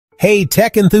Hey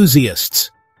tech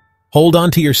enthusiasts! Hold on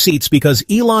to your seats because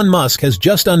Elon Musk has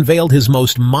just unveiled his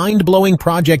most mind-blowing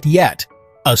project yet,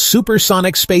 a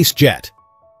supersonic space jet.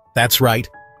 That's right,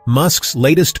 Musk's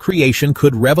latest creation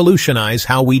could revolutionize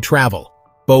how we travel,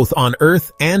 both on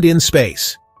Earth and in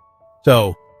space.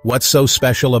 So, what's so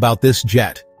special about this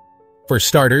jet? For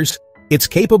starters, it's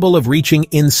capable of reaching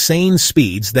insane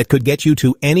speeds that could get you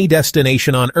to any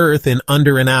destination on Earth in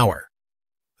under an hour.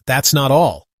 But that's not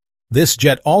all. This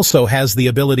jet also has the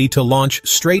ability to launch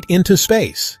straight into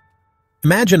space.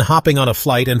 Imagine hopping on a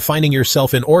flight and finding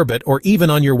yourself in orbit or even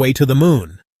on your way to the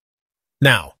moon.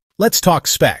 Now, let's talk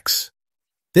specs.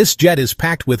 This jet is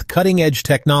packed with cutting-edge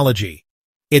technology.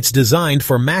 It's designed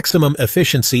for maximum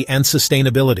efficiency and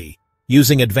sustainability,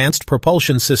 using advanced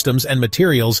propulsion systems and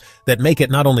materials that make it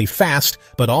not only fast,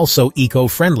 but also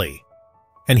eco-friendly.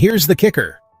 And here's the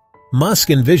kicker. Musk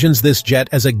envisions this jet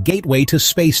as a gateway to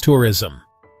space tourism.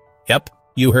 Yep,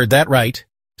 you heard that right.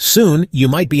 Soon, you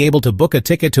might be able to book a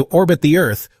ticket to orbit the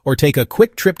Earth or take a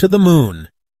quick trip to the moon.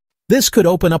 This could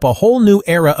open up a whole new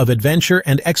era of adventure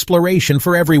and exploration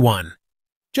for everyone.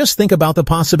 Just think about the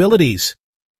possibilities.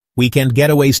 Weekend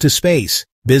getaways to space,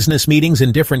 business meetings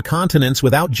in different continents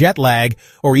without jet lag,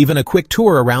 or even a quick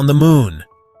tour around the moon.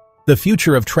 The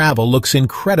future of travel looks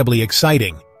incredibly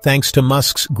exciting, thanks to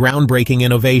Musk's groundbreaking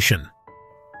innovation.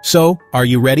 So, are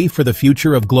you ready for the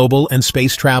future of global and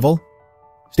space travel?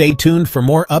 Stay tuned for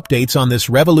more updates on this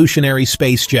revolutionary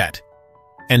space jet.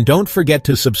 And don't forget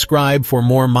to subscribe for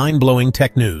more mind-blowing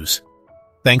tech news.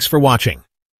 Thanks for watching.